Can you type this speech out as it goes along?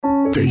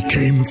They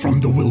came from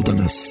the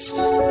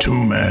wilderness.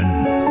 2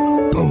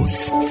 men.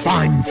 Both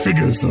fine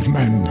figures of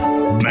men.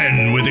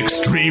 Men with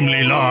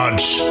extremely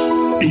large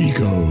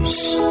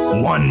egos.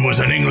 One was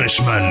an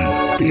Englishman.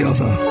 The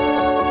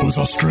other was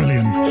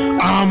Australian.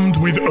 Armed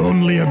with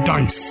only a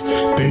dice,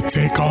 they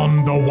take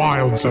on the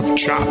wilds of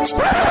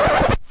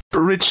chat.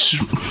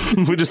 Rich,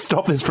 we'll just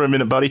stop this for a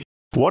minute, buddy.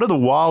 What are the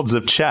wilds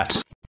of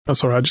chat?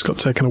 That's all right. I just got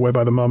taken away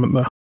by the moment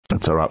there.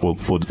 That's all right.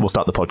 We'll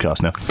start the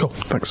podcast now. Cool.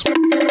 Thanks.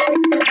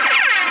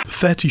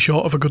 30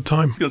 short of a good time.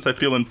 I was going to say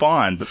feeling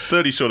fine, but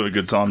 30 short of a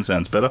good time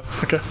sounds better.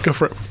 Okay, go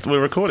for it.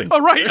 We're recording.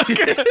 Oh, right.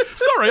 Okay.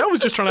 Sorry, I was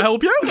just trying to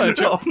help you out there,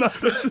 Jim. Oh, no,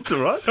 that's all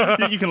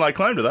right. You can lay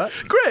claim to that.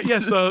 Great, yeah,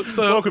 so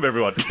welcome,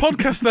 everyone.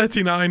 Podcast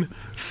 39,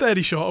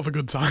 30 short of a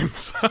good time.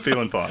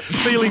 Feeling fine.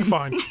 Feeling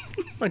fine.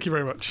 Thank you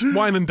very much.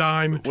 Wine and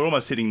dine. We're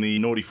almost hitting the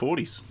naughty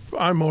 40s.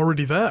 I'm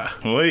already there.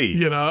 Oi.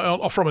 You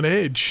know, from an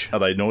age. Are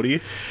they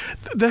naughty?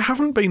 They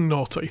haven't been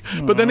naughty.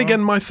 But then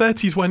again, my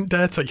 30s went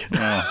dirty.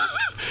 Oh.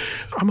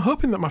 I'm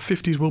hoping that my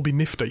 50s will be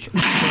nifty.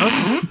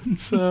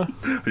 So,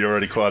 you're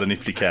already quite a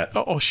nifty cat.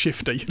 Or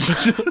shifty.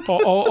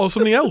 or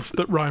something else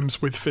that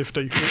rhymes with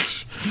 50,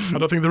 which I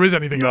don't think there is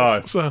anything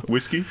else. So.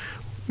 Whiskey?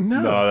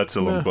 No. No, that's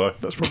a long blow.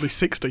 That's probably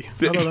 60.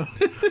 I don't know.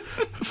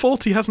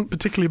 40 hasn't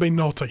particularly been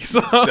naughty. So,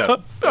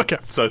 no, okay.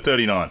 So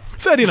 39.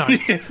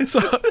 39.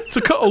 So,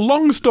 to cut a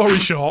long story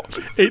short,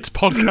 it's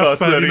podcast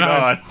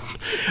 39.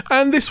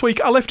 And this week,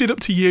 I left it up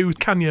to you,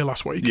 Kanye,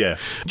 last week. Yeah.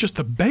 Just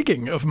the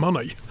begging of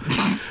money.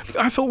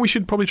 I thought we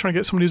should probably try and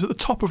get someone who's at the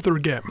top of their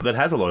game. That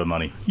has a lot of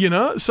money. You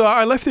know? So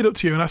I left it up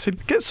to you and I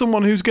said, get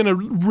someone who's going to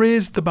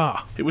raise the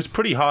bar. It was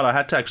pretty hard. I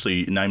had to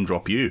actually name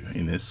drop you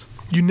in this.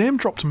 You name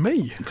dropped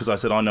me? Because I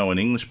said I know an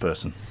English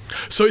person.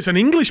 So it's an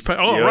English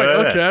person? Oh, yeah.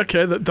 Right.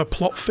 Okay. The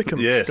plot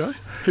thickens. Yes.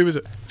 Okay. Who is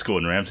it? It's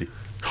Gordon Ramsay.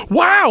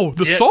 Wow,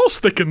 the sauce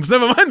thickens.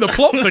 Never mind the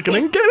plot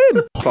thickening. Get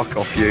in. Fuck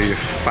off you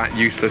fat,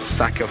 useless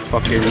sack of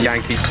fucking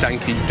Yankee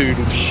danky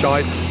doodle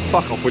shite.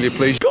 Fuck off, will you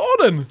please?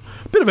 Gordon,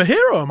 bit of a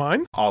hero of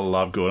mine. I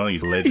love Gordon. I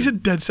think he's a legend. He's a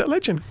dead set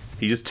legend.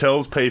 He just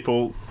tells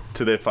people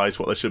to their face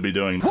what they should be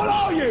doing. What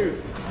are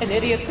you? An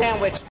idiot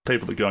sandwich.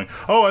 People that are going,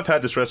 oh, I've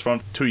had this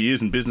restaurant 2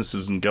 years and business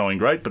isn't going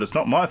great, but it's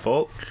not my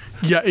fault.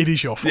 Yeah, it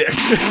is your fault.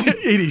 Yeah.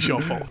 It is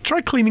your fault. Try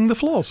cleaning the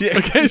floors. Yeah.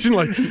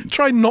 Occasionally.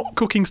 Try not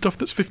cooking stuff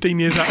that's 15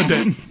 years out of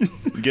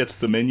date. Gets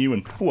the menu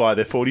and, why are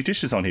there 40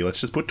 dishes on here?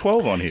 Let's just put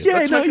 12 on here. Yeah,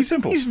 Let's make it he's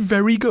simple. He's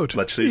very good.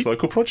 Let's see his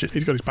local project.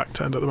 He's got his back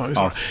turned at the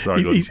moment.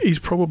 Very good. He's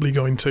probably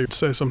going to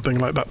say something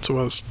like that to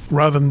us.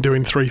 Rather than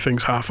doing 3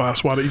 things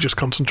half-assed, why don't you just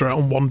concentrate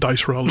on 1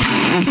 dice roll?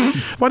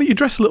 Why don't you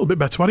dress a little bit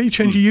better? Why don't you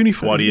change your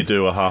uniform? Why do you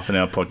do a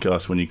half-an-hour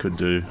podcast when you could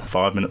do a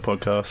 5-minute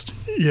podcast?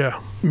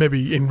 Yeah,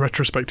 maybe in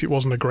retrospect it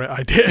wasn't a great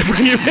idea to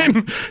bring him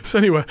in. So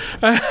anyway,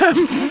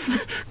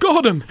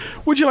 Gordon,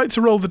 would you like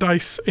to roll the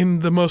dice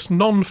in the most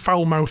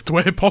non-foul-mouthed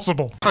way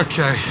possible?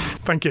 Okay.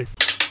 Thank you.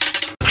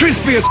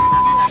 Crispy as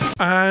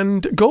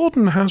And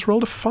Gordon has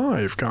rolled a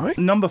 5, Guy.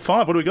 Number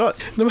 5, what do we got?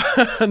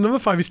 Number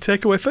 5 is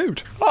takeaway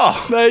food.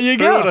 Oh, there you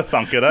go. Who would have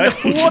thunk it, eh?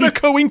 What a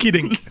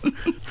coinkydink.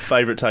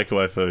 Favourite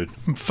takeaway food?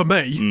 For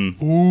me,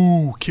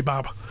 ooh,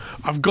 kebab.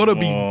 I've got to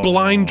be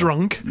blind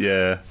drunk,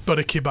 Yeah. but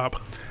a kebab.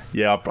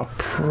 Yeah, I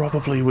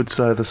probably would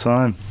say the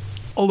same.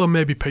 Although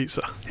maybe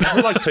pizza. I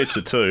like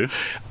pizza too.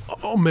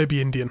 Or maybe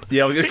Indian.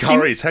 Yeah, we'll get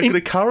curries. How good are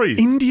curries?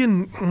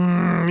 Indian,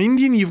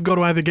 you've got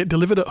to either get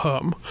delivered at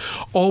home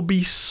or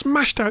be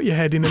smashed out your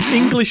head in an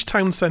English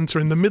town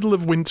centre in the middle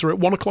of winter at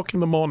 1 o'clock in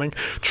the morning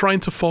trying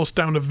to force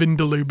down a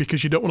vindaloo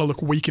because you don't want to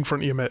look weak in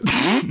front of your mates.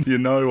 You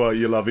know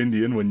you love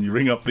Indian when you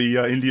ring up the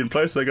Indian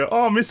place, they go,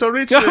 oh, Mr.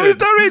 Richard. Oh,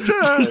 Mr.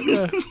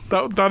 Richard!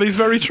 Yeah, that is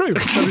very true.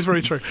 That is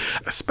very true.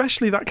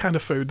 Especially that kind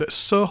of food that's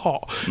so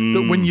hot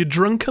that when you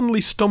drunkenly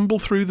stumble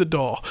through the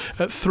door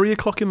at 3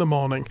 o'clock in the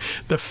morning,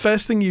 the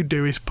first thing you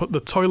do is put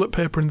the toilet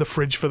paper in the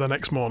fridge for the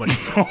next morning.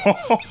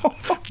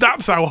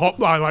 That's how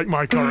hot I like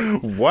my curry.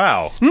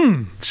 Wow.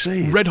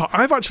 Jeez. Red hot.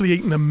 I've actually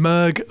eaten a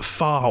merg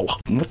thal.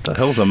 What the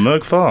hell's a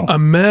merg thal? A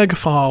merg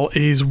thal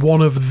is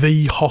one of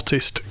the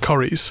hottest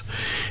curries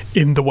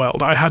in the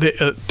world. I had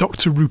it at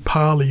Dr.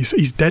 Rupali's.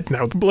 He's dead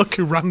now. The bloke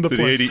who ran the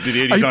place. Did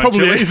he eat his own probably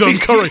chili? ate his own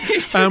curry.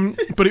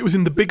 But it was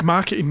in the big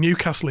market in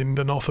Newcastle in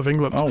the north of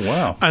England. Oh,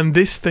 wow. And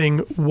this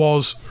thing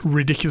was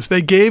ridiculous.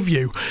 They gave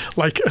you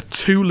like a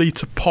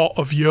 2-litre pot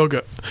of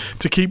yoghurt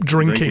to keep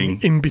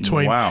drinking in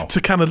between. Wow.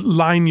 To kind of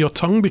line your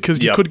tongue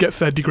because you could get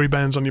 3rd-degree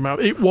burns on your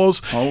mouth. It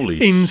was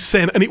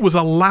insane. And it was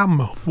a lamb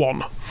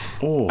one.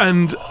 Oh.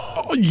 And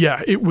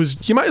yeah, it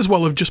was. You might as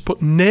well have just put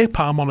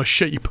napalm on a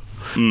sheep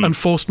and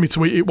forced me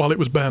to eat it while it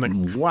was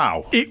burning.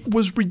 Wow. It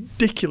was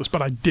ridiculous,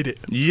 but I did it.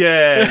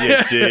 Yeah,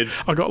 you did.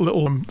 I got a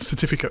little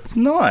certificate.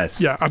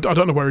 Nice. Yeah, I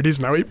don't know where it is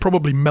now. It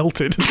probably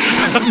melted.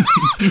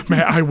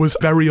 Mate, I was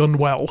very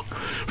unwell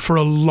for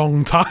a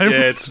long time.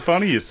 Yeah, it's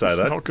funny you say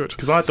that. Not good.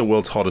 Because I had the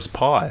world's hottest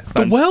pie.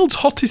 The world's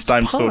hottest pie?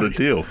 Same sort of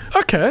deal.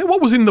 Okay,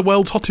 what was in the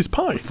world's hottest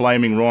pie?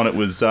 Flaming Ron, it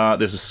was,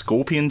 there's a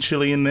scorpion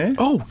chili in there.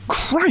 Oh,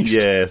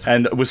 Christ. Yeah,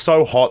 and it was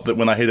so hot that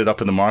when I heated it up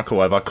in the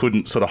microwave, I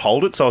couldn't sort of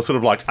hold it, so I sort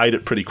of like ate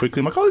it pretty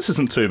quickly. I'm like, oh, this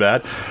isn't too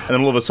bad. And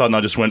then all of a sudden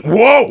I just went,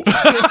 whoa!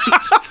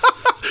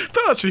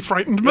 actually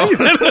frightened me.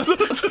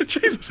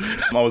 Jesus.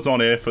 I was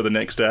on air for the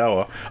next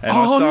hour, and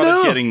I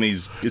started getting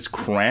these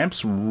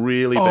cramps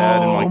really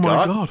bad in my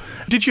gut. Oh my God.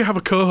 Did you have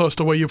a co-host,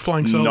 or were you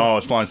flying solo? No, I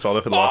was flying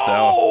solo for the last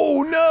hour.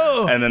 Oh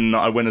no! And then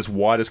I went as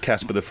white as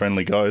Casper the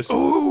Friendly Ghost.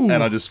 Ooh.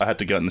 And I had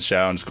to go in the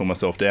shower and just cool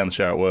myself down in the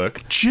shower at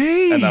work.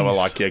 Jeez. And they were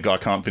like, yeah, guy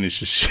can't finish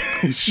his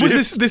shift.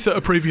 Was this at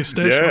a previous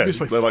station,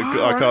 obviously? They're like,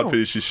 I can't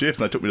finish your shift.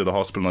 And they took me to the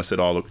hospital, and I said,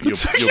 oh, look, you'll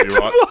be right. To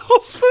the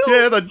hospital?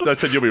 Yeah, they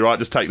said, you'll be right,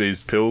 just take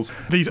these pills.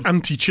 These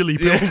anti-chili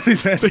pills. Yeah,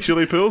 these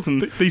anti-chili pills.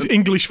 And these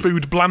English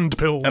food bland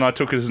pills. And I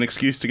took it as an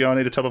excuse to go and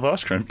eat a tub of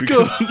ice cream.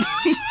 Because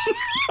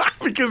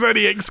because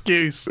any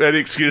excuse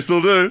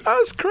will do.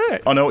 That's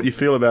great. I know what you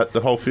feel about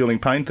the whole feeling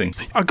pain thing.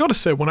 I got to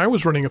say, when I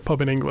was running a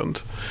pub in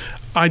England,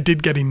 I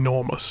did get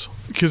enormous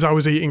because I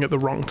was eating at the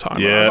wrong time.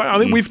 Yeah. I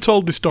think we've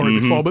told this story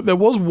before, but there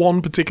was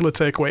one particular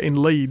takeaway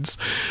in Leeds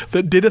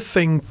that did a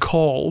thing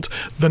called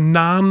the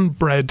naan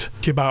bread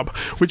kebab,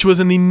 which was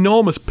an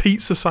enormous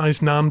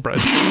pizza-sized naan bread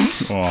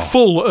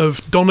full of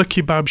doner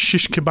kebab,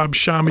 shish kebab,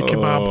 shami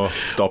kebab.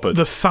 Stop it.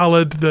 The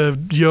salad, the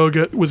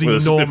yogurt was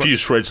enormous. A few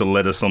shreds of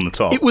lettuce on the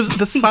top. It was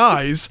the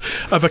size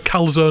of a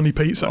calzone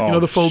pizza, you know,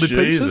 the folded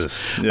Jesus.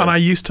 pizzas. Yeah. And I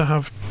used to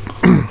have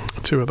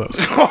 2 of those.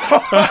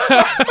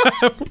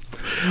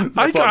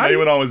 That's like me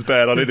when I was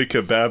bad. I'd eat a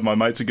kebab, my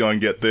mates would go and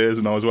get theirs,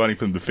 and I was waiting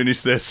for them to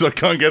finish theirs so I'd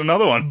go and get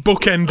another one.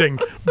 Bookending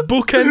the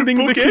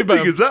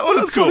kebab. Is that what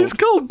it's called? That's what it's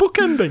called,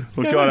 bookending.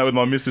 I'm going out with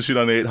my missus, she'd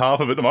only eat half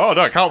of it. I'm like, oh,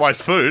 no, I can't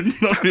waste food.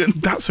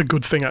 That's a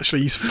good thing,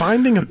 actually. He's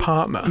finding a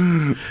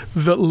partner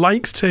that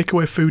likes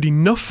takeaway food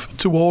enough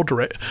to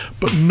order it,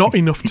 but not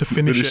enough to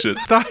finish it.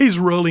 That is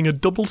rolling a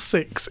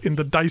 6 in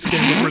the dice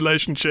game of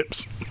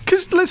relationships.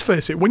 Because, let's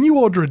face it, when you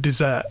order a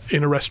dessert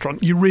in a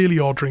restaurant, you're really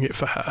ordering it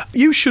for her.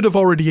 You should have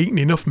already eaten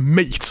enough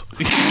meat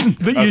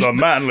as a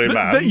manly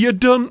man that you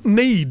don't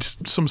need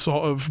some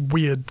sort of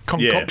weird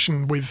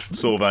concoction with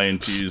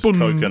sorbet-infused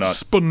coconut,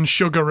 spun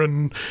sugar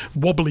and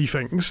wobbly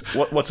things.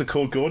 What's it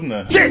called, Gordon?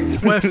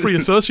 We're free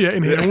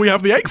associating here, and we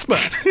have the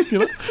expert.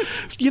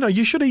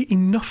 You should eat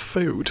enough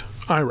food,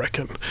 I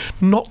reckon,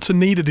 not to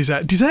need a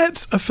dessert.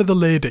 Desserts are for the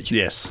lady.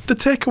 Yes. The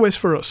takeaways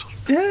for us.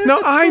 Yeah. Now,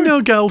 I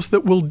know girls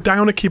that will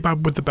down a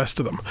kebab with the best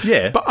of them.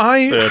 Yeah. But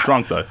they're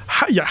drunk, though.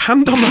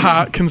 Hand on the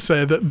heart can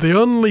say that the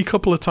only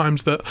couple of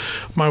times that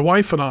my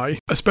wife and I,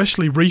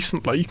 especially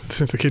recently,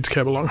 since the kids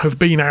came along, have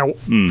been out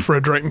for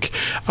a drink,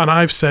 and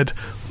I've said,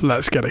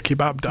 let's get a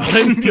kebab,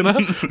 darling.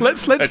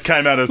 Let's. It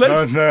came out of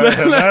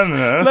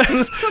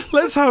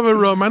let's have a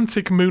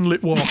romantic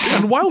moonlit walk.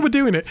 And while we're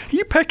doing it, are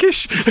you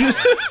peckish? You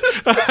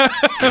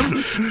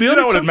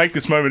know what would make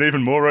this moment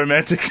even more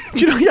romantic? Do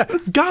you know? Yeah,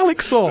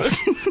 garlic sauce,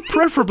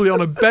 preferably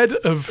on a bed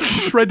of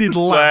shredded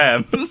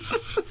lamb.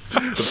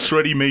 Of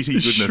shreddy meaty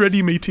goodness.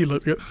 Shreddy meaty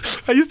look.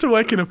 I used to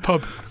work in a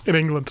pub in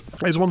England.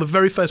 It was one of the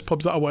very first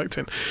pubs that I worked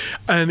in,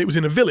 and it was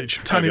in a village,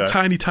 tiny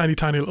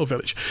little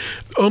village.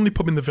 Only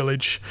pub in the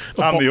village.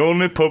 I'm the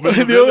only pub in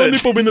the village. The only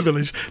pub in the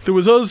village. There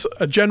was us,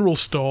 a general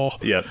store,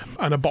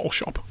 and a bottle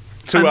shop.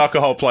 2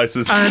 alcohol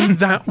places. And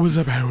that was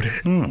about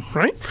it,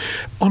 right?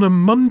 On a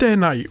Monday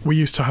night, we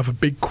used to have a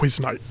big quiz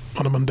night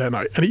on a Monday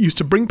night, and it used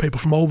to bring people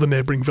from all the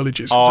neighbouring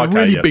villages. It was a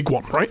really big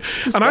one, right?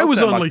 And I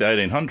was only... like the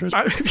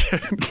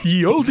 1800s.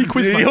 Ye olde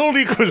quiz nights. Ye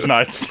olde quiz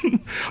nights.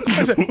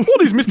 I said,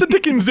 what is Mr.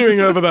 Dickens doing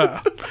over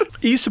there?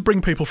 He used to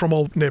bring people from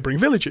all neighbouring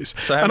villages.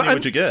 So how many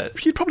would you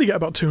get? You'd probably get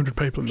about 200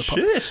 people in the pub.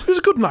 Shit. It was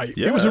a good night.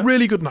 Yeah. It was a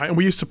really good night, and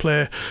we used to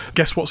play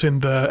Guess What's in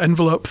the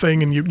Envelope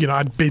thing, and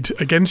I'd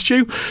bid against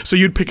you. So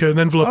you'd pick an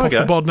envelope off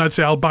the board, and I'd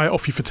say, I'll buy it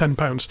off you for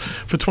 £10,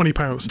 for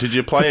 £20. Did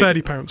you play for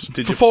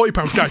 £30? For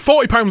 £40, guy.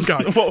 £40,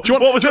 guy.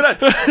 What was it?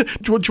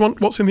 Do you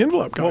want what's in the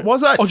envelope, guy? What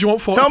was that? Or do you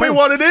want £40? Tell me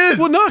what it is.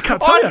 Well, no, I can't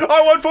tell you.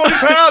 I want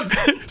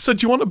 £40. So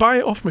do you want to buy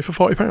it off me for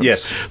 £40?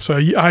 Yes. So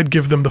I'd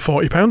give them the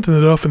 £40, and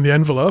they'd open the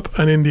envelope,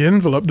 and in the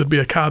envelope there'd be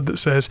a card that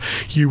says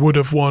you would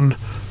have won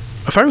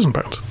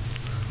 £1,000.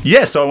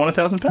 Yes, so I won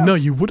 £1,000. No,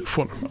 you would have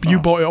won. You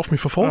bought it off me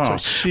for 40.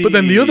 Oh, but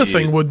then the other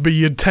thing would be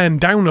you'd turn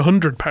down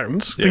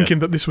 £100, thinking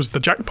that this was the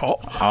jackpot,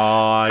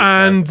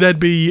 and there'd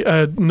be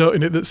a note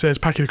in it that says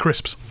packet of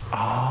crisps.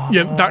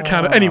 Yeah, that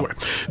kind of. Anyway,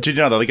 did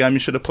you know the other game you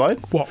should have played?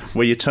 What?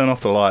 Where you turn off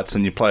the lights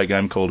and you play a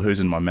game called Who's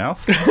in My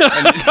Mouth.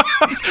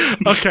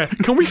 Okay,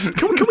 can we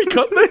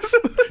cut this?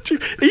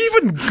 Jeez,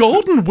 even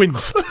Gordon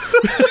winced.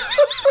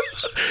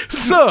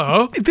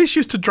 So, this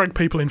used to drag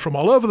people in from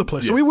all over the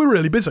place. So we were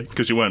really busy.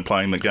 Because you weren't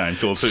playing the game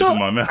called Who's in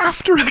My Mouth.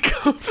 After a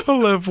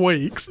couple of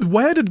weeks,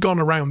 word had gone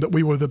around that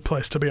we were the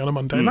place to be on a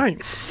Monday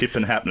night. Hip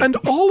and happening. And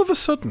all of a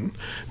sudden,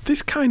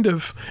 this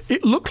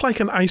it looked like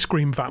an ice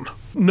cream van.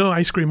 No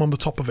ice cream on the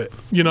top of it.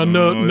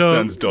 No.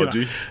 Sounds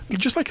dodgy.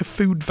 Just like a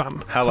food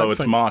van. Hello,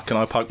 it's Mark. Can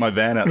I park my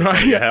van out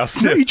of your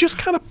house? No, he just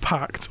kind of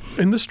parked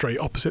in the street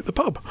opposite the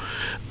pub.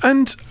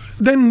 And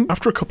then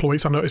after a couple of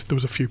weeks, I noticed there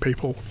was a few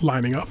people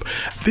lining up.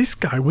 This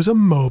guy was a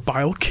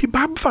mobile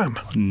kebab van.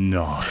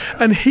 No.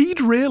 And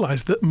he'd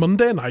realised that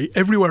Monday night,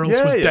 everywhere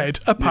else was dead,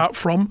 apart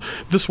from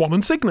the Swan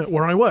and Signet,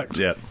 where I worked.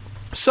 Yeah.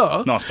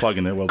 So, Nice plug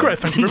in there. Well great,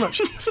 done. thank you very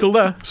much. Still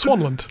there,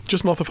 Swanland,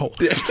 just north of Hull.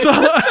 So,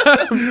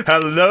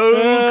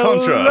 Hello,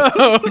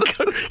 Contra.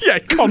 yeah,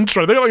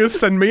 Contra. They're not going to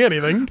send me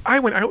anything. I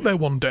went out there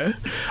one day,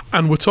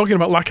 and we're talking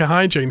about lack of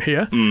hygiene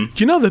here. Do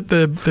you know that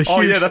the huge,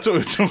 Oh, yeah, that's what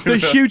we're talking the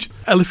about. huge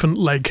elephant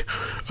leg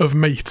of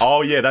meat?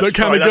 Oh, yeah, that's that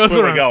kind right. of That's goes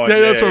where around. we're going. Yeah,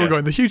 that's where yeah. we're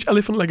going. The huge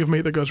elephant leg of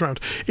meat that goes around.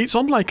 It's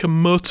on like a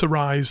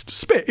motorised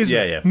spit, isn't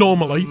Yeah, it? yeah.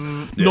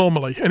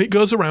 Normally, and it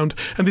goes around,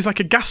 and there's like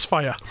a gas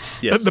fire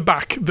Yes. at the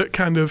back that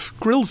kind of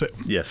grills it.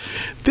 Yes.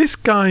 This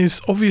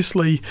guy's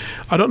obviously,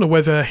 I don't know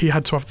whether he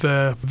had to have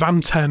the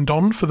van turned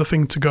on for the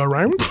thing to go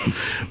around,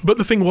 but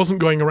the thing wasn't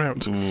going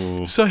around.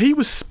 Ooh. So he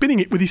was spinning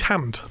it with his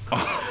hand.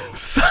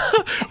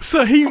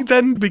 So he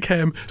then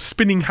became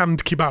Spinning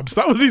Hand Kebabs.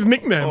 That was his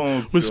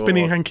nickname, was God.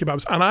 Spinning Hand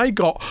Kebabs. And I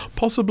got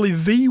possibly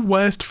the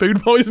worst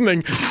food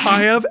poisoning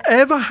I have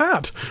ever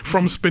had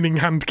from Spinning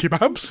Hand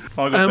Kebabs.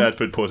 I got bad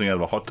food poisoning out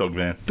of a hot dog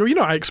van. Well, you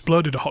know, I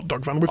exploded a hot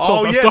dog van. We've Oh,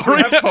 told that yes, we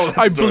story. have told that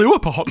I story. blew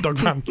up a hot dog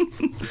van.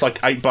 It's like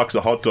 $8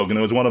 a hot dog, and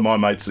there was one of my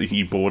mates,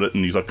 he bought it,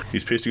 and he's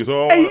pissed. He goes,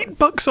 oh,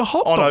 $8 a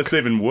hot oh dog. no, it's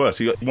even worse.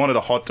 He wanted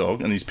a hot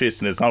dog, and he's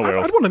pissed, and there's nowhere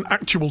else. I'd want an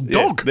actual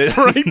dog Yeah,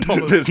 for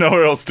 $8. There's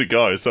nowhere else to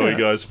go. So Yeah. he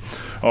goes,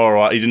 all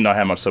right. He didn't know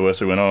how much they were,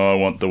 so he went, oh, I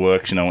want the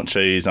works, I want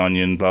cheese,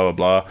 onion, blah,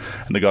 blah, blah.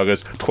 And the guy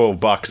goes,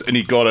 $12. And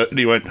he got it, and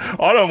he went,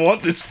 I don't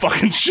want this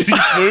fucking shitty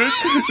food.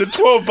 He said,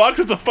 $12,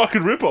 it's a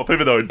fucking rip-off.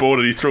 Even though he bought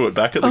it, he threw it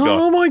back at the guy.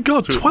 Oh my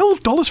God,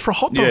 $12 for a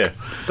hot dog.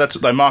 Yeah,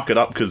 they mark it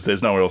up because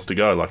there's nowhere else to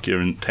go. Like,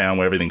 you're in town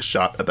where everything's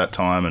shut at that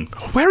time, and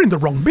We're in the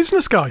wrong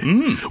business, guy.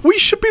 We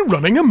should be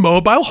running a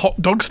mobile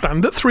hot dog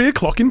stand at 3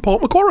 o'clock in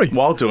Port Macquarie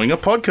while doing a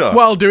podcast.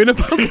 while doing a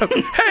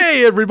podcast.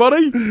 Hey,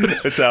 everybody.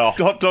 It's our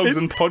hot dogs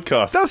and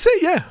podcast. That's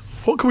it, yeah.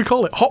 What can we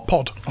call it? Hot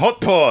pod.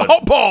 Hot pod.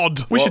 Hot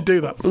pod. We should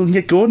do that. We can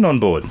get Gordon on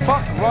board.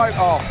 Fuck right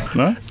off.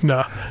 No?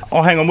 No.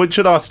 Oh, hang on. We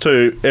should ask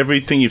too,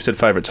 everything you've said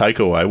favourite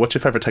takeaway. What's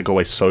your favourite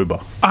takeaway sober?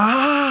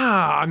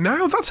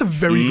 Now that's a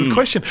very good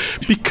question.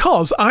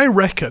 Because I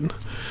reckon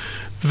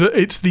that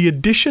it's the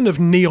addition of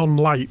neon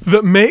light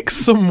that makes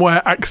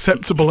somewhere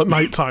acceptable at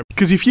night time.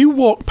 Because if you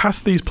walk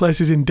past these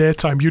places in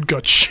daytime, you'd go,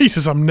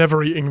 Jesus, I'm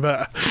never eating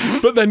there.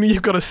 But then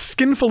you've got a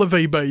skinful of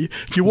VB,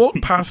 you walk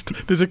past,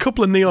 there's a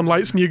couple of neon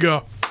lights, and you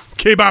go,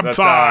 kebab That's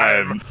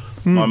time.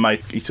 My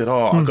mate, he said,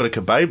 oh, I got a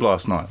kebab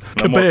last night.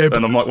 Kebab.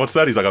 And I'm like, what's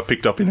that? He's like, I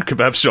picked up in a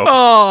kebab shop.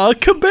 Oh,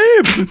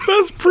 kebab.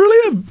 That's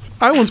brilliant.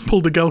 I once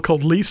pulled a girl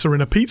called Lisa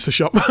in a pizza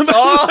shop.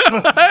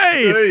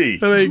 Hey!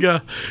 And there you go.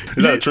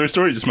 Is that a true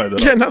story? You just made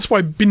that Yeah, up. and that's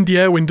why Bindi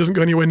Erwin doesn't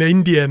go anywhere near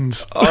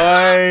Indians.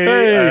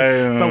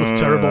 Hey, That was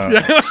terrible.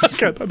 Yeah,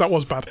 okay, that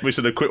was bad. We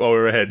should have quit while we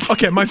were ahead.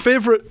 Okay, my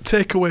favourite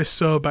takeaway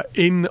sober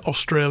in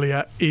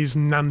Australia is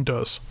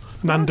Nando's.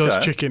 Nando's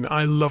Okay. chicken.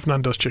 I love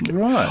Nando's chicken.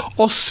 Right.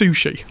 Or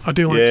sushi. I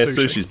do like Yeah,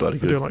 sushi. sushi's bloody I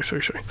good. do like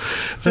sushi.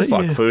 Just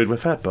like yeah. food, we're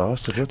fat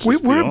bastards. Let's We're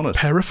just be a honest.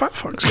 pair of fat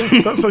fucks.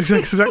 Yeah, that's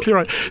exactly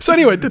right. So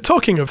anyway,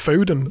 talking of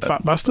food and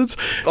fat bastards.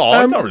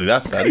 Oh, not really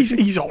that bad. He's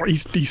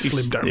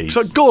slimmed down. yeah,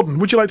 So Gordon,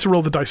 would you like to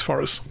roll the dice for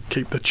us?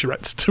 Keep the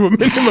Tourette's to a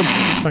minimum.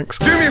 Thanks.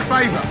 Do me a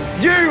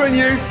favour. You and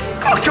you,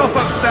 fuck off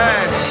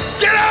upstairs.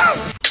 Get out!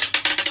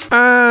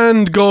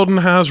 And Gordon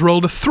has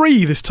rolled a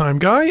 3 this time,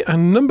 Guy.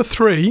 And number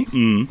 3,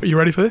 are you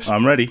ready for this?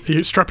 I'm ready.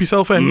 You strap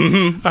yourself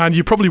in, and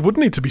you probably would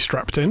need to be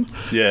strapped in.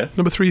 Yeah.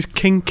 Number 3 is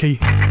kinky.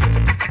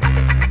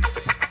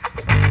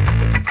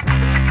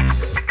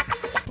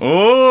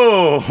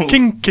 Oh,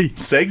 Kinky.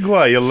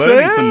 segue. You're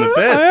learning from the I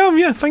best. am,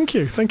 yeah. Thank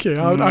you.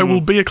 I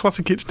will be a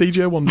classic hits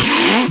DJ one day.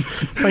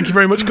 Thank you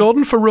very much,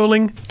 Gordon, for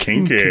rolling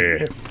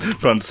Kinky.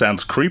 But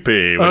sounds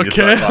creepy when you Okay,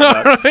 say it like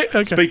that. alright,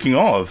 okay. Speaking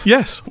of,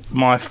 Yes.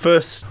 my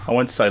first, I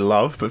won't say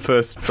love, but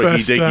first freaky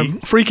First,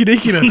 deaky. freaky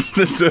deakiness.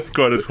 That's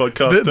quite a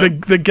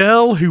podcast. the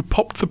girl who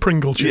popped the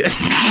Pringle chip.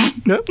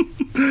 Yep.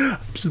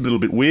 It's a little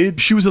bit weird.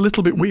 She was a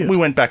little bit weird. We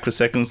went back for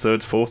seconds,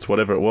 thirds, fourths,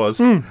 whatever it was.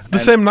 The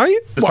same night?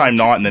 The same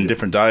night and then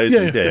different days.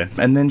 Yeah, and, yeah.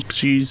 And then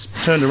she's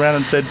turned around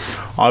and said,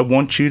 I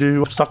want you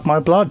to suck my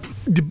blood.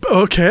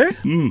 Okay.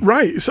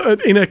 Right. So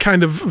in a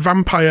kind of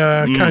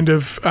vampire kind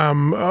of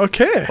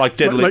okay. Like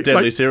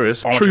deadly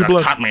serious. I want True you to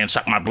blood. cut me and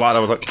suck my blood. I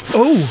was like,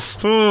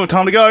 Oh,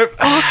 time to go.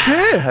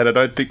 okay. And I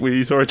don't think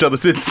we saw each other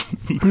since.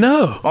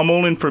 No. I'm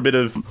all in for a bit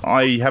of,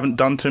 I haven't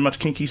done too much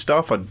kinky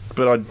stuff,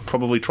 but I'd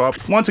probably try.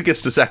 Once it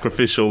gets to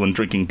sacrificial and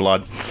drinking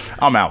blood,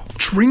 I'm out.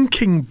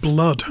 Drinking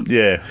blood.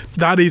 Yeah.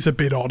 That is a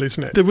bit odd,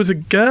 isn't it? There was a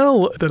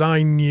girl that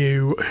I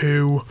knew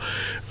who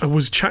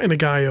was chatting a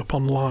guy up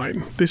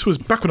online. This was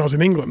back when I was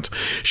in England.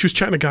 She was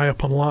chatting a guy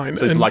up online.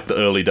 So it's and- like the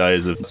early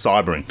days of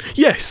cybering.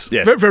 Yes,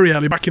 Yeah. very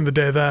early back in the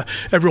day. There,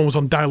 everyone was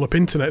on dial-up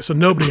internet, so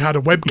nobody had a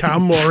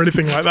webcam or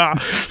anything like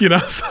that. You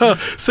know,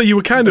 so you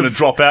were kind Gonna of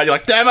drop out. You're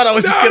like, damn it! I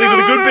was just getting to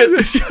the good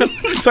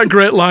bit. It's that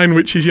great line,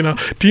 which is, do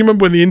you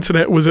remember when the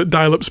internet was at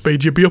dial-up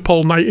speed? You'd be up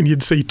all night and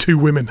you'd see 2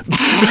 women.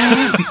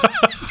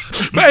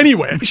 But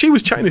anyway, she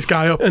was chatting this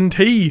guy up, and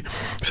he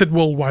said,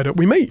 well, why don't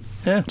we meet?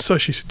 Yeah. So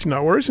she said,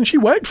 no worries, and she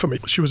worked for me.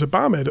 She was a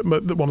barmaid at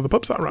one of the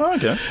pubs that I ran. Oh,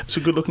 okay. It's a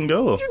good-looking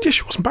girl. Or? Yeah,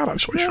 she wasn't bad,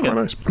 actually. She was Yeah.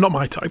 very nice. Not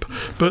my type,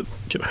 but,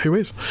 who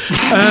is?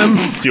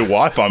 Your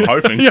wife, I'm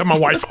hoping. Yeah, my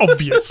wife,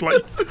 obviously.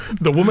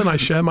 The woman I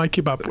share my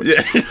kebab with.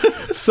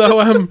 Yeah.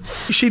 So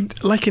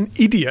she'd, like an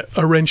idiot,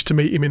 arranged to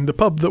meet him in the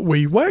pub that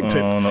we worked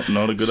in. Oh,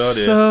 not a good idea.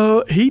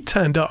 So he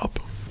turned up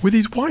with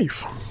his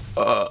wife.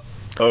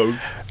 Okay.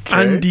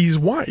 And his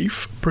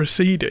wife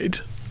proceeded,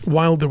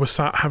 while they were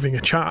sat having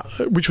a chat,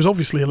 which was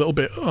obviously a little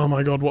bit, oh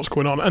my God, what's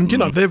going on? And,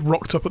 they've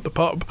rocked up at the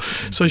pub.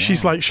 So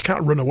she's like, she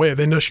can't run away.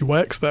 They know she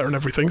works there and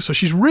everything. So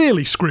she's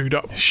really screwed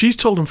up. She's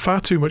told them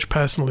far too much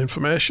personal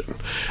information.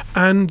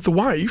 And the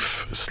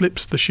wife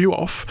slips the shoe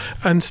off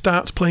and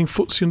starts playing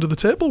footsie under the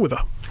table with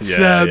her.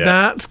 So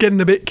that's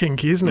getting a bit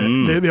kinky,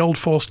 isn't it? The old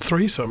forced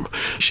threesome.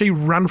 She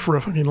ran for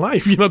her fucking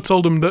life.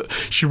 Told them that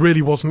she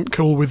really wasn't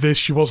cool with this.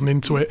 She wasn't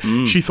into it.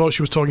 She thought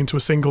she was talking to a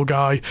single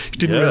guy. She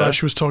didn't realise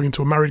she was talking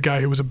to a married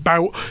guy who was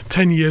about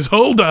 10 years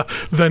older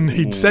than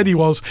he'd said he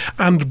was,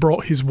 and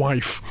brought his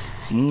wife.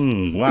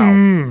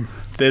 Wow.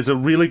 There's a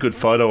really good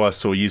photo I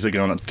saw years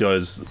ago, and it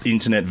goes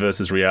internet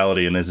versus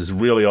reality, and there's this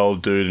really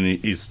old dude,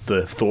 and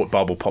the thought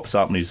bubble pops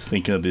up, and he's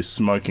thinking of this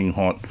smoking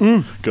hot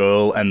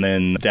girl, and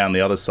then down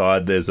the other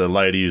side there's a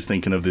lady who's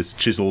thinking of this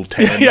chiseled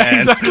tan man. Yeah,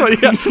 exactly.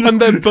 Yeah.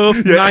 And they're both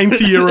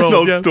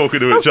 90-year-olds. Not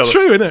talking to each other. That's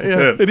true, isn't it?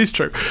 Yeah, it is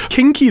true.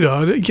 Kinky,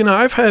 though,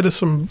 I've heard of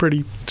some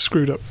pretty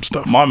screwed up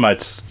stuff. My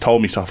mates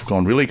told me stuff,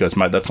 gone, really? He goes,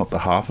 mate, that's not the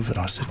half of it.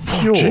 I said,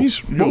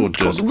 jeez. You're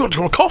just... We've got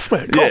to a cough,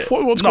 mate. Cough.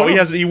 What's going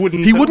on? He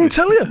wouldn't. He wouldn't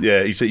tell you?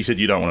 Yeah, he said,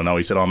 you don't want to know.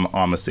 He said,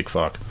 I'm a sick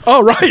fuck.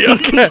 Oh, right,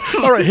 okay.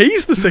 All right,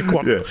 he's the sick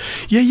one.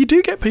 Yeah, you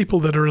do get people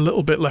that are a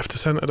little bit left to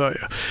centre, don't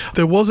you?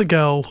 There was a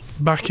girl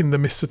back in the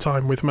Mr.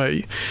 Time with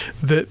me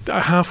that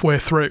halfway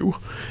through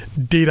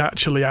did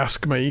actually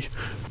ask me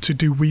to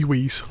do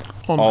wee-wees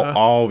on her.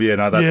 Oh, yeah,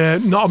 no,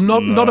 that's... Yeah, I'm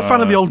not a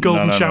fan of the old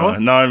golden shower.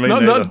 No, me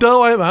neither.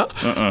 Don't like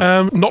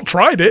that. Not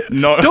tried it.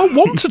 No. Don't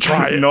want to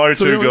try it. No,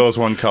 two girls,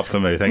 one cup for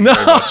me. Thank you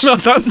very much. No,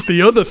 that's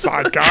the other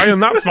side, guy,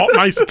 and that's not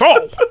nice at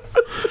all.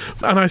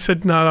 And I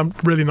said, no, I'm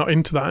really not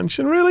into that. And she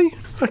said, really?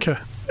 Okay.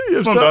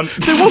 I'm done.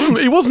 So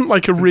it wasn't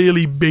like a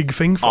really big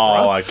thing for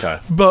her. Oh, okay.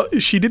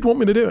 But she did want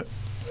me to do it,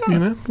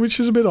 which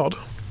is a bit odd.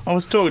 I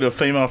was talking to a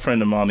female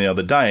friend of mine the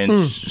other day,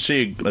 and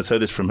she has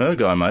heard this from her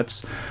guy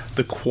mates.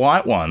 The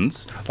quiet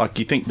ones, like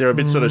you think they're a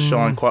bit sort of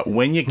shy and quiet,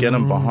 when you get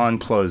them behind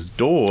closed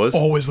doors,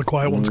 always the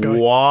quiet ones go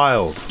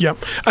wild. Yeah,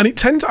 and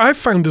I've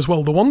found as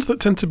well, the ones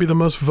that tend to be the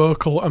most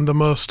vocal and the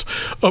most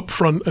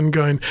upfront and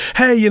going,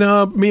 hey,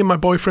 me and my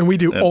boyfriend, we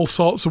do all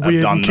sorts of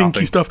weird and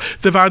kinky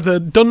stuff. They've either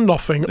done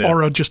nothing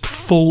or are just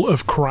full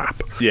of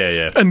crap.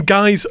 Yeah. And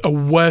guys are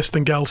worse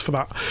than girls for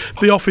that.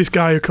 The office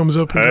guy who comes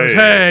up and goes,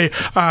 hey,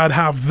 I'd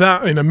have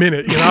that in a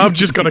minute. I've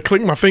just got to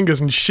click my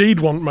fingers and she'd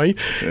want me.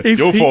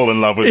 You'll fall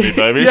in love with me,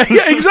 baby.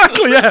 Yeah,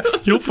 exactly, yeah.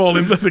 You'll fall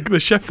in love with the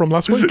chef from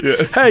last week.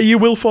 Yeah. Hey, you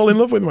will fall in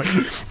love with me.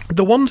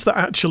 The ones that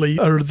actually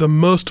are the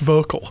most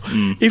vocal,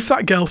 if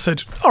that girl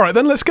said, all right,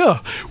 then let's go,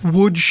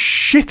 would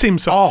shit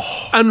himself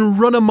and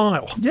run a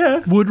mile. Yeah.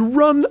 Would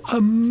run a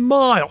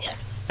mile.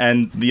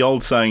 And the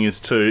old saying is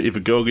too, if a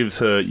girl gives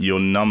her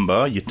your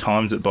number, you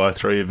times it by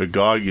 3. If a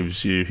guy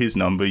gives you his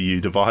number, you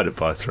divide it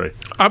by 3.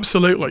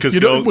 Absolutely. Because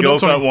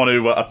girls don't want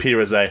to appear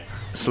as a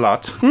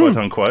slut, quote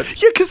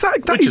unquote. Yeah, because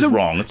that is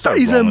wrong. It's so that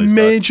is wrong a these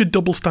major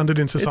double standard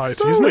in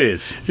society, isn't it?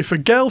 is. If a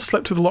girl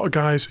slept with a lot of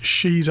guys,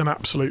 she's an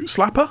absolute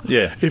slapper.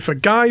 Yeah. If a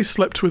guy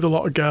slept with a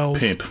lot of girls...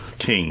 Pimp,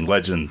 king,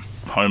 legend,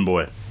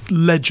 homeboy.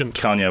 Legend.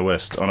 Kanye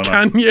West. I don't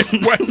know.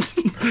 Kanye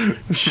West.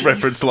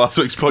 Reference last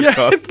week's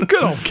podcast. Yeah,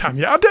 good old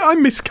Kanye. I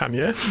miss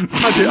Kanye.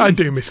 I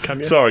do miss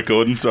Kanye. Sorry,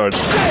 Gordon. Sorry.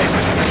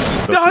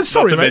 No,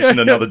 sorry, not to mate. mention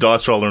another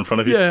dice roller in front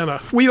of you. Yeah, no.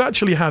 We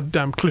actually had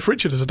Cliff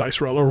Richard as a dice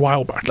roller a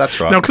while back. That's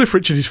right. Now, Cliff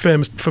Richard is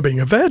famous for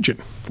being a virgin.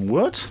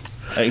 What?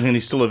 And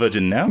he's still a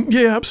virgin now?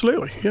 Yeah,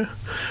 absolutely, yeah.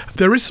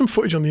 There is some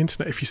footage on the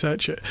internet, if you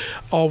search it,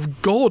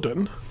 of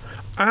Gordon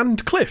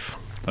and Cliff.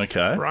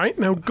 Okay. Right?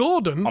 Now,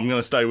 Gordon... I'm going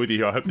to stay with you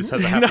here. I hope this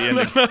has a happy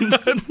ending. No,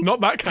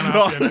 not that kind of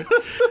happy ending.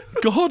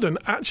 Gordon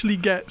actually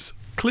gets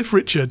Cliff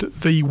Richard,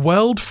 the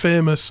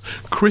world-famous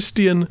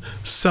Christian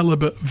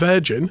celibate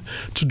virgin,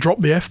 to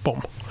drop the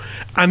F-bomb.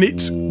 And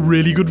it's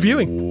really good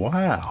viewing.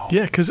 Wow.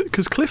 Yeah, because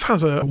Cliff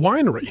has a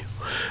winery.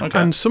 Okay.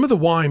 And some of the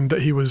wine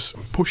that he was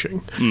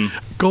pushing,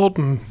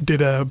 Gordon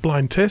did a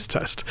blind taste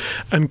test,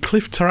 and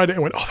Cliff tried it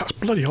and went, oh, that's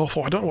bloody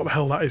awful. I don't know what the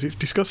hell that is. It's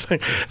disgusting.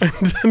 And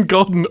then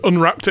Gordon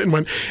unwrapped it and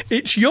went,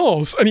 it's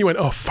yours. And he went,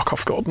 oh, fuck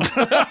off, Gordon.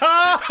 Well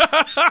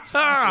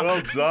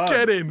done.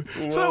 Get in.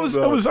 Well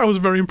so I was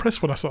very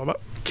impressed when I saw that.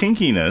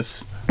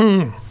 Kinkiness.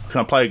 Can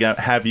I play a game,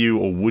 have you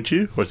or would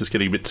you? Or is this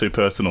getting a bit too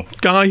personal?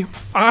 Guy,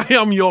 I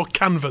am your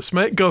canvas,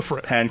 mate. Go for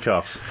it.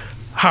 Handcuffs.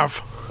 Have.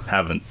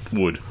 Haven't.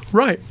 Would.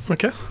 Right,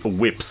 okay.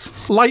 Whips.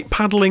 Light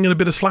paddling and a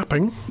bit of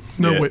slapping.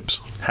 No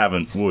whips.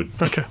 Haven't. Would.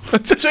 Okay.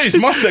 Jeez,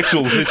 my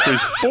sexual history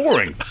is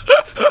boring.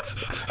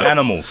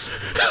 Animals.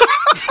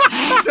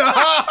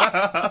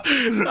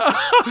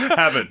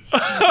 Haven't.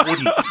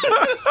 Wouldn't.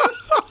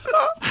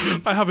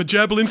 I have a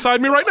gerbil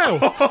inside me right now.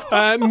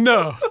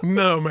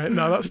 No, mate.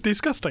 No, that's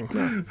disgusting.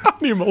 No.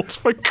 Animals,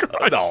 for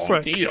Christ's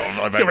sake.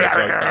 I'm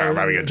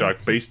having a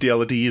joke.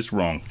 Bestiality is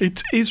wrong.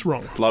 It is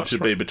wrong. Love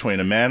should be between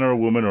a man or a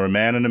woman, or a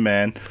man and a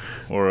man,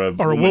 or a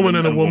woman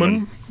and a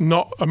woman,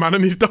 not a man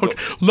and his dog.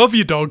 Love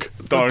your dog,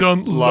 but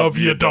don't love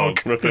your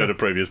dog. Refer to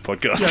previous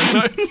podcast.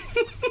 Yeah, nice.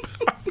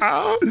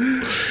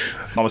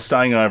 I was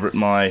staying over at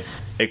my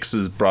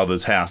ex's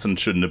brother's house and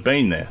shouldn't have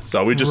been there.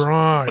 So I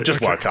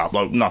just woke up,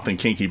 like nothing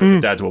kinky, but the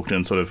dad's walked in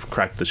and sort of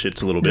cracked the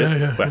shits a little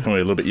bit back when we were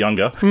a little bit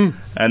younger.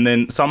 And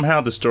then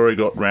somehow the story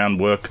got round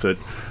work that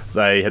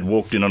they had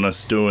walked in on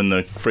us doing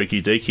the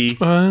freaky deaky.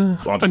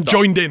 And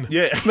joined in.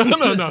 Yeah.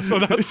 No. So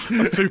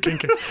that's too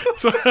kinky.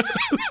 So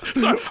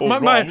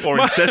or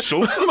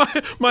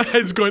incestual. My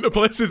head's going to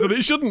places that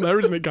it shouldn't there,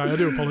 isn't it, Guy? I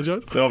do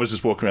apologise. Then I was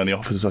just walking around the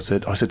office. I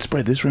said,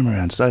 spread this rumour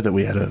around. Say that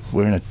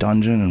we're in a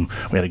dungeon and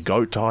we had a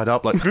goat tied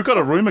up. Like, we've got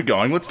a rumour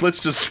going.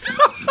 Let's just...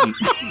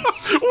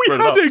 We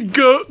had a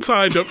goat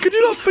tied up. Could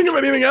you not think of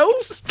anything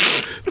else?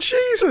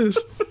 Jesus.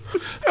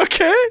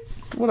 Okay.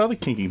 What other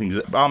kinky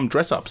things?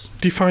 Dress-ups.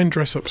 Define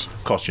dress-ups.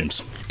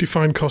 Costumes.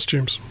 Define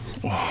costumes.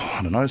 Oh, I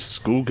don't know,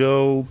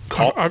 schoolgirl,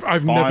 cop,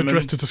 I've never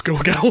dressed as a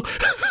schoolgirl.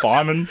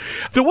 fireman.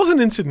 There was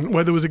an incident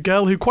where there was a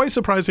girl who, quite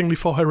surprisingly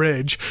for her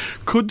age,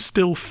 could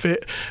still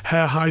fit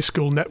her high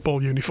school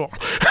netball uniform.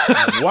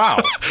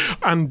 Wow.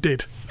 And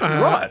did.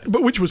 Right.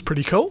 But which was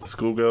pretty cool.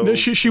 Schoolgirl. No,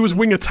 she was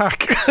wing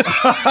attack.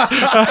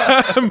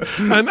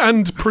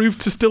 and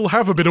proved to still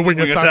have a bit of wing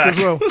attack as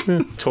well.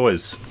 Yeah.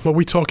 Toys. Were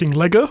we talking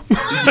Lego?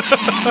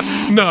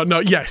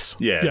 No, yes.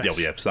 Yeah,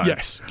 same.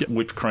 Yes. Yeah.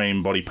 Whipped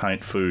cream, body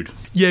paint, food.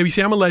 Yeah, you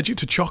see, I'm allergic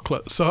to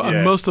chocolate,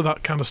 and most of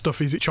that kind of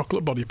stuff is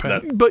chocolate body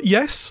paint. But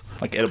yes.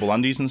 Like edible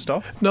undies and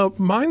stuff? No,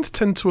 mine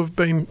tend to have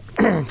been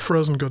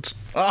frozen goods.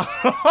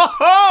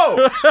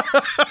 Oh!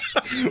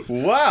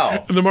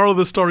 Wow. And the moral of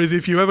the story is,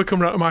 if you ever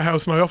come round to my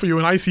house and I offer you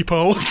an icy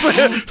pole,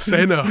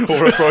 say no.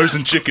 Or a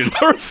frozen chicken.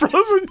 Or a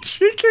frozen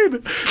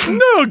chicken.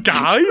 No,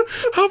 Guy.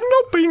 I've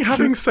not been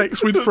having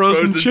sex with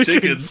frozen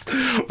chickens.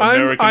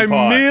 I'm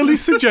merely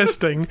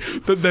suggesting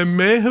that there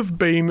may have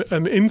been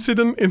an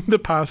incident in the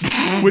past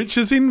which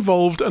has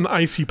involved an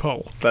icy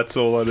pole. That's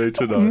all I need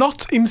to know.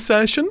 Not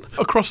insertion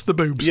across the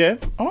boobs. Yeah.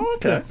 Oh,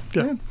 okay.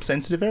 Yeah.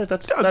 Sensitive area.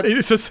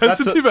 It's a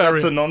sensitive area.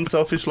 That's a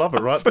non-selfish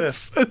lover right there.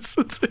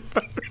 Sensitive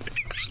area.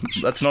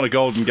 That's not a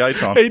golden gay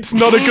time. It's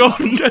not a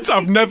golden gay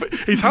time.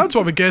 It's hard to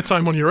have a gay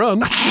time on your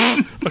own,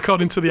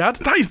 according to the ad.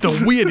 That is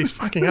the weirdest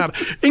fucking ad.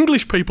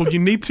 English people, you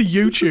need to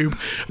YouTube.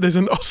 There's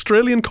an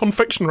Australian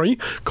confectionery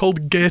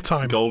called Gay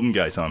Time. Golden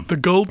gay time. The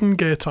Golden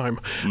Gay Time.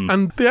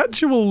 And the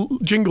actual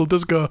jingle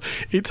does go,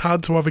 it's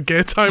hard to have a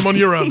gay time on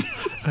your own.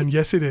 And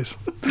yes, it is.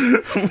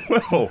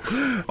 Well,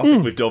 I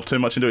think we've delved too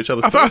much into each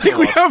other's I think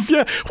we have,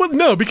 yeah. Well,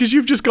 no, because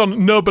you've just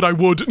gone, no, but I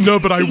would, no,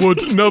 but I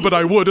would, no, but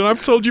I would, and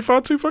I've told you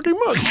far too fucking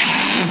much.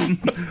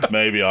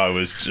 Maybe I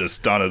was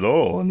just done it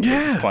all and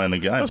just playing the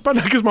game. That's bad,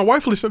 because my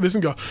wife will listen to this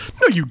and go,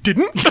 no, you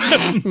didn't.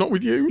 Not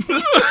with you.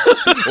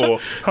 Or,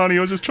 honey,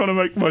 I was just trying to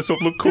make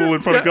myself look cool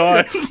in front of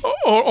Guy. Yeah.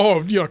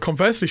 Or,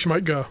 conversely, she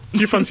might go, do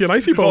you fancy an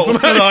icy ball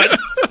tonight?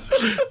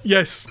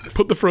 Yes,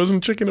 put the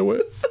frozen chicken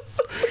away.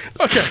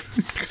 Okay,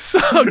 so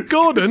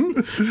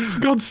Gordon, for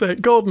God's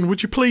sake, Gordon,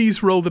 would you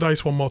please roll the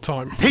dice one more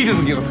time? He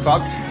doesn't give a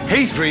fuck.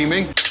 He's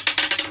dreaming.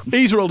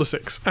 He's rolled a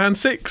 6. And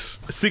 6.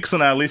 6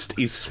 on our list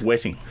is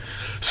sweating.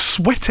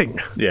 Sweating?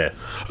 Yeah.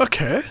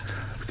 Okay.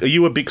 Are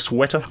you a big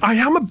sweater? I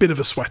am a bit of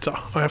a sweater,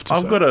 I have to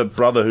say. I've got a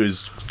brother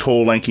who's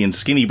tall, lanky and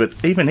skinny, but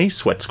even he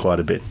sweats quite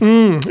a bit.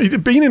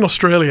 Being in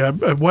Australia,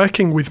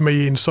 working with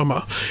me in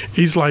summer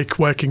is like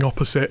working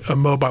opposite a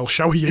mobile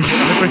shower unit,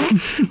 I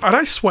think. And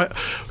I sweat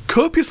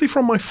copiously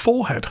from my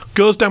forehead.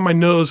 Goes down my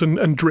nose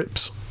and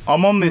drips.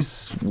 I'm on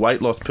this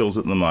weight loss pills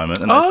at the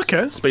moment, and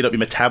they speed up your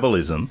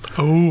metabolism.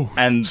 Oh,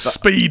 and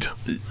speed.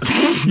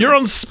 You're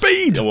on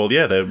speed. Well,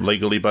 yeah, they're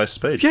legally based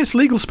speed. Yes,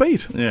 legal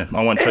speed. Yeah,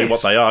 I won't tell you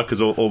what they are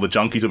because all the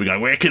junkies will be going,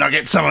 where can I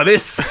get some of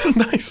this?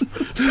 Nice.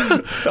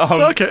 So,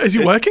 okay, is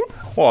it working?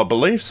 Well, I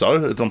believe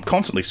so. I'm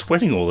constantly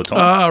sweating all the time.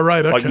 Ah,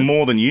 right, okay. Like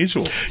more than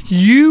usual.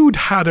 You'd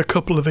had a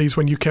couple of these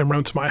when you came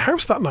round to my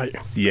house that night.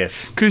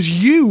 Yes.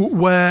 Because you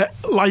were,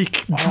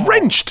 like,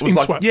 drenched in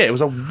sweat. Yeah, it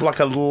was like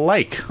a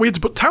lake. We had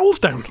to put towels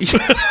down.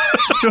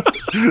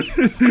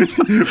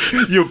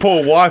 Your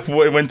poor wife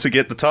went to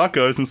get the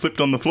tacos and slipped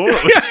on the floor.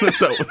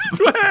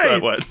 That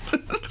went.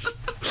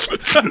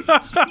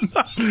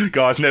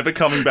 Guy's never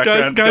coming back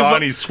around. Guy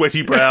on his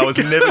sweaty brow is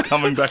never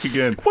coming back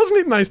again. Wasn't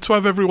it nice to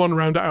have everyone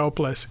round at our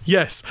place?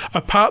 Yes,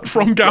 apart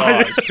from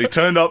Guy. He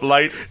turned up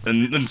late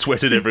and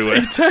sweated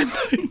everywhere. He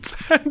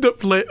turned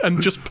up late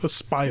and just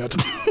perspired.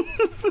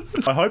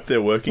 I hope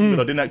they're working, but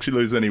I didn't actually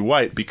lose any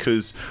weight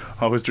because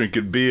I was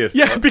drinking beer. So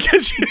yeah,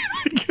 because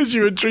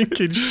you were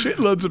drinking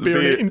shitloads of beer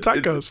and eating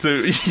tacos.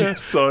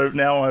 So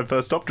now I've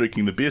stopped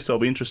drinking the beer, so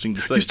it'll be interesting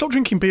to see. You stopped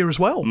drinking beer as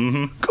well?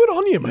 Mm-hmm. Good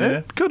on you, man.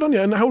 Yeah. Good on you.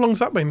 And how long's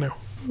that been now?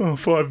 Oh,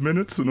 5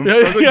 minutes and I'm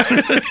struggling.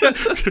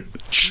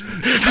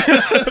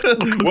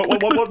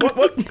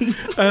 What?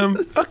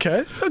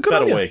 Okay. Good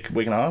About on a week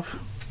and a half.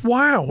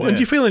 Wow. Yeah. And do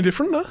you feel any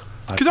different now?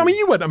 Because, I mean,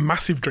 you weren't a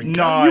massive drinker.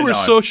 No, you were a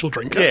social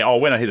drinker. Yeah,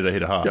 when I hit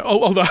it hard. Yeah,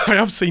 although I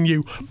have seen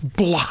you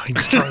blind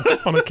drunk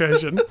on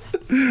occasion.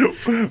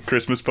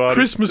 Christmas parties.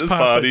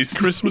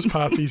 Christmas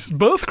parties.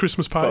 Both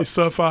Christmas parties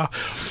so far.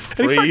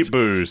 And in Free fact,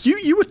 booze.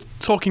 You were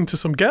talking to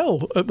some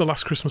girl at the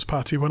last Christmas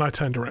party when I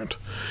turned around.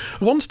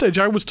 At one stage,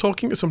 I was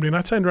talking to somebody and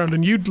I turned around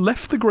and you'd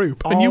left the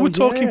group and you were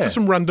talking to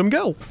some random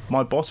girl.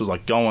 My boss was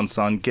like, "Go on,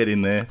 son, get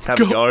in there, have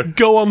a go."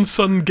 Go on,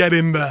 son, get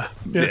in there.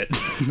 Yeah.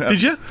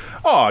 Did you?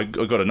 Oh, I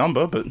got a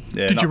number, but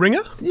yeah. Did you ring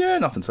her? Yeah,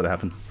 nothing sort of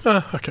happened.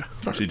 Okay.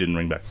 She didn't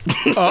ring back.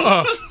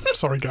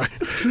 Sorry, guy.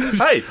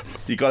 Hey,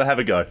 you got to have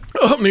a go.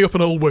 Opening up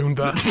an old wound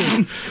there.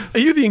 Are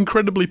you the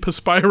incredibly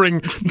perspiring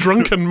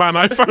drunken man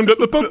I found at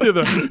the pub the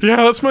other? Yeah,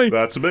 that's me.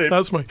 That's me.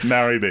 That's me.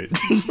 Marry me.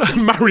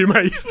 Marry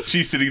me.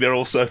 She's sitting there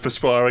also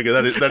perspiring.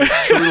 That is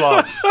true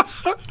love.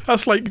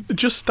 That's like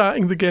just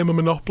starting the game of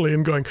Monopoly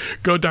and going,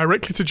 go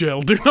directly to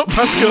jail. Do not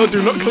pass go.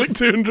 Do not collect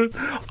 200.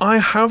 I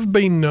have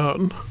been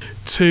known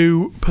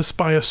to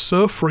perspire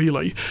so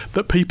freely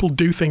that people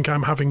do think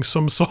I'm having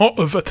some sort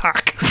of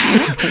attack.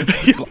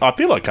 I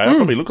feel okay. I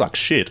probably look like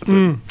shit.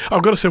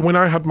 I've got to say, when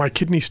I had my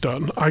kidney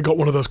stone, I got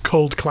one of those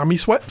cold, clammy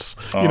sweats.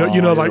 You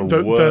know, like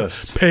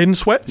the pain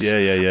sweats.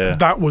 Yeah.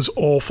 That was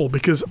awful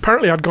because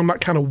apparently I'd gone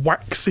that kind of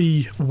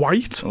waxy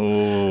white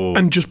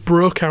and just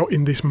broke out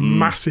in this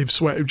massive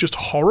sweat. It was just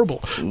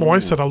horrible. My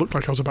wife said I looked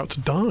like I was about to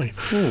die,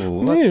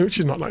 which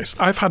is not nice.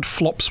 I've had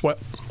flop sweat.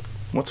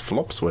 What's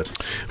flop sweat?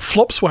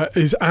 Flop sweat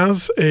is,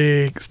 as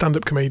a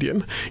stand-up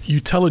comedian, you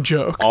tell a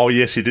joke. Oh,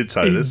 yes, you did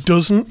say this. It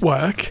doesn't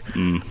work,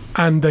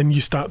 and then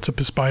you start to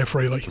perspire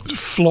freely.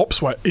 Flop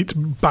sweat, it's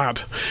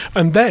bad.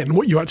 And then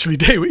what you actually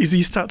do is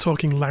you start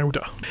talking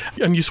louder,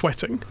 and you're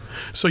sweating.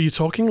 So you're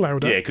talking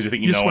louder. Yeah, because you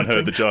think no one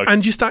heard the joke.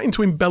 And you're starting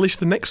to embellish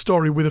the next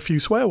story with a few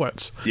swear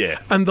words. Yeah.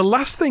 And the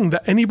last thing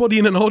that anybody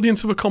in an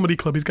audience of a comedy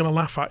club is going to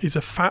laugh at is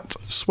a fat,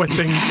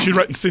 sweating,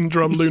 Tourette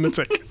syndrome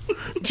lunatic.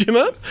 Do you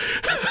know?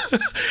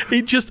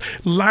 It just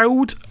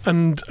loud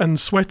and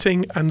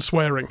sweating and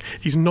swearing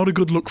is not a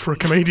good look for a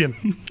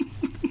comedian.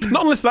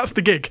 Not unless that's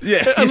the gig.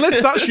 Yeah.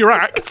 Unless that's your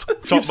act.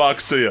 Top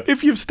marks to you.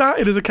 If you've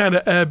started as a kind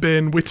of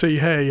airborne, witty,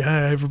 hey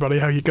everybody,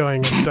 how you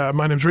going? And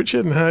my name's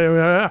Richard,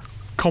 and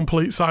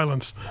complete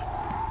silence.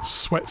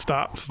 Sweat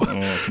starts.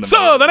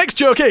 So the next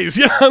joke is,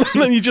 and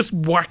then you just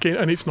whack it,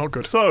 and it's not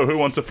good. So who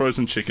wants a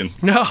frozen chicken?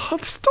 No,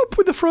 stop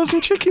with the frozen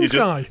chickens,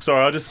 guy.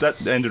 Sorry,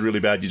 that ended really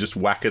bad. You just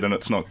whack it and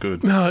it's not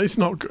good. No, it's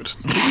not good.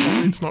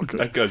 It's not good.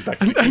 That goes back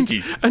to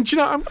kinky. And you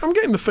know, I'm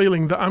getting the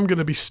feeling that I'm going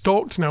to be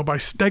stalked now by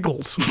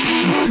Steggles.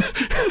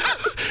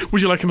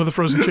 Would you like another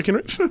frozen chicken,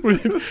 Rich?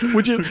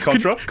 Would you?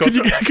 Contra? Could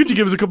you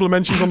give us a couple of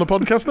mentions on the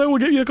podcast there? We'll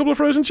get you a couple of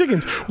frozen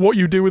chickens. What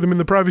you do with them in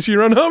the privacy of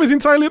your own home is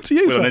entirely up to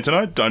you, We don't need to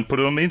know. Don't put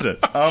it on the internet.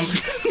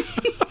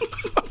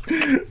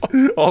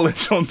 I'll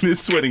let you on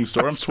this sweating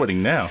story. I'm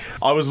sweating now.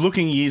 I was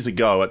looking years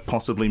ago at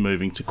possibly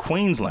moving to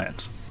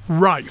Queensland.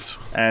 Right.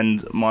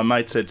 And my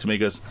mate said to me, he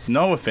goes,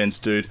 "No offence,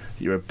 dude,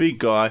 you're a big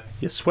guy,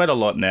 you sweat a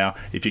lot now.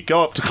 If you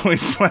go up to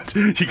Queensland,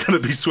 you're going to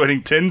be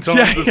sweating 10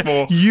 times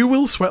more." You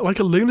will sweat like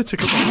a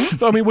lunatic.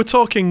 I mean, we're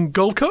talking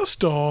Gold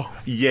Coast or...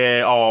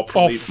 Yeah,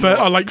 probably...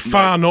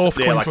 far north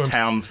Queensland. Like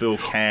Townsville,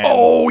 Cairns.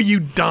 Oh, you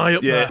die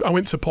up there. I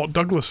went to Port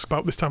Douglas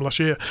about this time last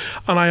year,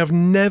 and I have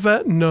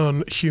never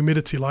known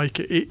humidity like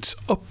it. It's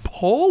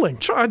appalling.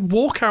 I'd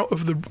walk out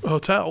of the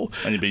hotel,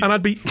 and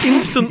I'd be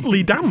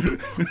instantly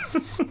damp.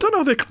 Don't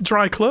know, they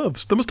dry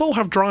clothes. They must all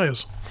have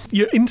dryers.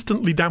 You're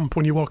instantly damp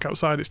when you walk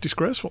outside. It's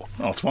disgraceful.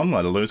 Oh, it's one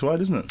way to lose weight,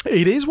 isn't it?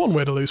 It is one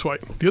way to lose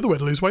weight. The other way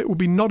to lose weight would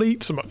be not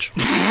eat so much.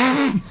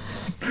 And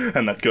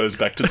that goes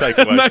back to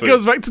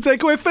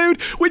takeaway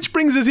food. Which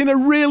brings us in a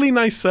really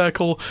nice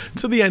circle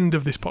to the end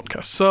of this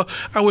podcast. So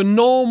our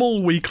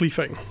normal weekly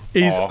thing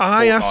is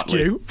I ask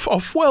you...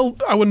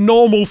 our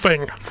normal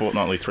thing.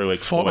 Fortnightly, 3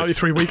 weeks. Fortnightly,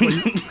 3 weekly.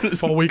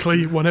 4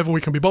 weekly, whenever we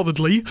can be bothered,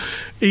 Lee,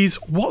 is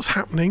what's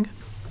happening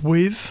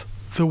with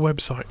the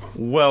website.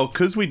 Well,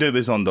 because we do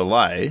this on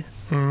delay,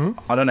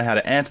 I don't know how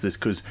to answer this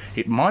because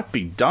it might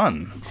be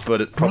done,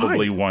 but it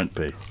probably won't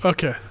be.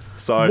 Okay.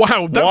 So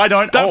wow,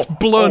 that's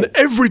blown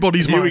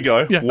everybody's mind. Here we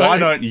go. Yeah, why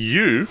don't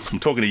you, I'm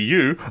talking to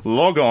you,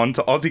 log on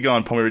to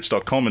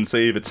AussieGuyandPommyrich.com and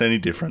see if it's any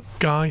different.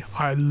 Guy,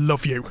 I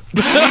love you.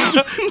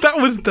 That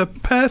was the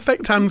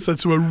perfect answer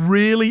to a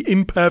really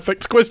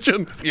imperfect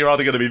question. You're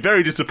either going to be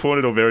very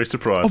disappointed or very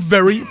surprised. Or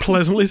very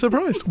pleasantly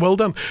surprised. Well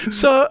done.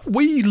 So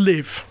we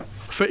live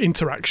for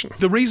interaction.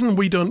 The reason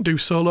we don't do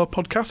solo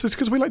podcasts is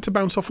because we like to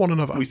bounce off one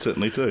another. We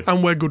certainly do.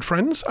 And we're good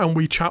friends and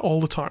we chat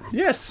all the time.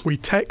 Yes. We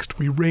text,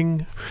 we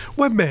ring,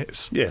 we're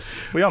mates. Yes,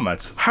 we are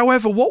mates.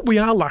 However, what we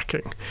are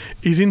lacking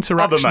is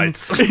interaction. Other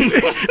mates.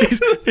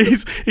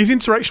 is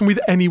interaction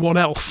with anyone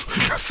else.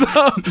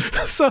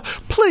 So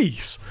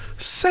please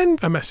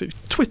send a message.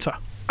 Twitter.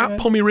 At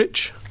Pommy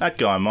Rich. At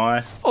Guy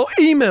My. Or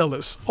email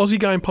us,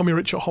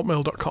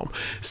 AussieGuyandPommyrich@hotmail.com.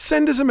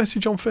 Send us a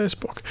message on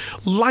Facebook.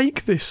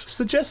 Like this.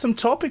 Suggest some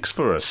topics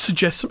for us.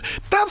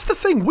 That's the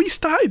thing. We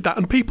started that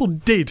and people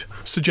did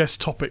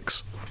suggest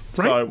topics.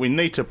 Right? So we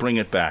need to bring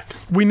it back.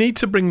 We need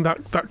to bring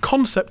that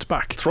concept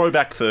back.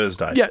 Throwback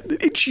Thursday. Yeah,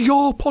 it's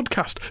your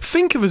podcast.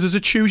 Think of us as a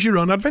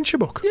choose-your-own adventure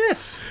book.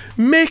 Yes.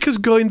 Make us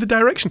go in the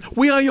direction.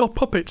 We are your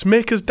puppets.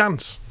 Make us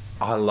dance.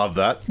 I love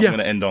that. Yeah. I'm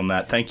going to end on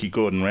that. Thank you,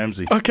 Gordon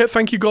Ramsay. Okay,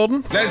 thank you,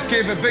 Gordon. Let's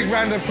give a big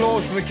round of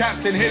applause to the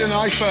captain hitting an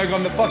iceberg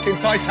on the fucking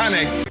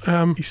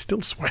Titanic. He's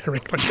still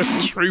swearing like a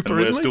trooper,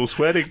 We're isn't he? still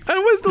sweating.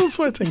 And we're still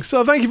sweating.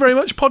 So thank you very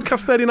much,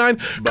 Podcast 39.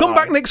 Come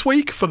back next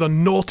week for the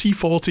Naughty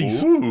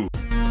 40s. Ooh.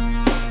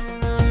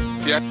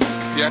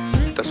 Yeah,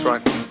 that's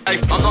right. Hey,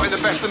 I'm not in the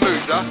best of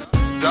moods, huh?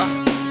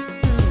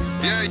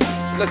 Yeah,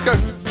 let's go.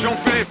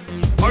 Jean-Philippe,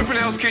 open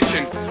Hell's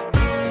Kitchen.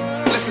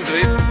 Listen to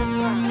me.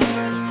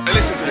 Hey,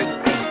 listen to me.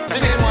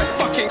 Didn't hear my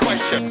fucking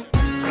question.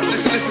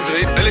 Listen to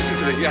me. Hey, listen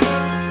to me, yeah.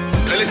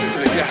 Hey, listen to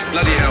me, yeah.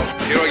 Bloody hell.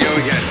 Here I go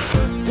again.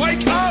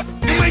 Wake up!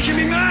 You're making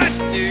me mad!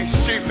 You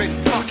stupid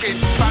fucking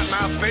fat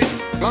mouth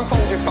bitch. Don't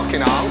fold your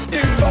fucking arms.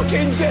 You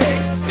fucking dick!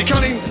 You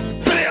can't even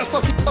fillet a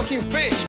fucking fish.